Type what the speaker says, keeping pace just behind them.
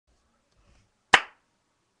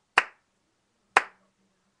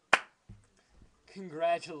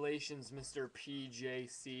Congratulations, Mr.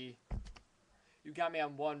 PJC. You got me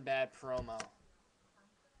on one bad promo.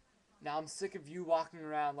 Now I'm sick of you walking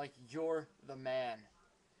around like you're the man.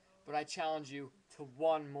 But I challenge you to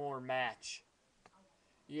one more match.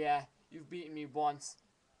 Yeah, you've beaten me once,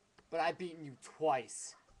 but I've beaten you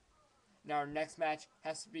twice. Now our next match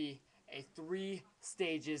has to be a 3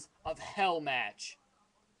 stages of hell match.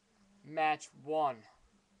 Match 1.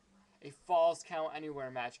 A Falls Count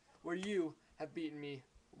Anywhere match where you have beaten me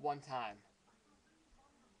one time.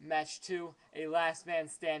 Match 2, a last man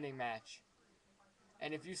standing match.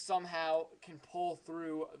 And if you somehow can pull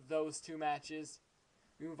through those 2 matches,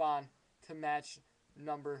 move on to match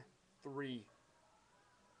number 3,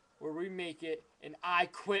 where we make it an I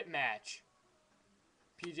Quit match.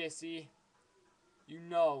 PJC, you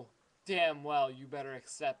know damn well you better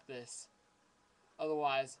accept this.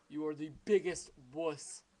 Otherwise, you are the biggest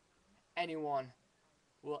wuss anyone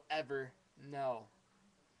will ever know.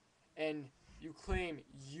 And you claim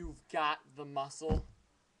you've got the muscle.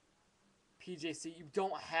 PJC, you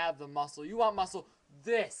don't have the muscle. You want muscle.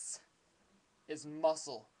 This is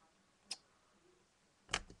muscle.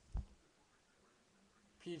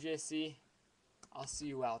 PJC, I'll see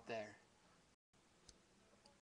you out there.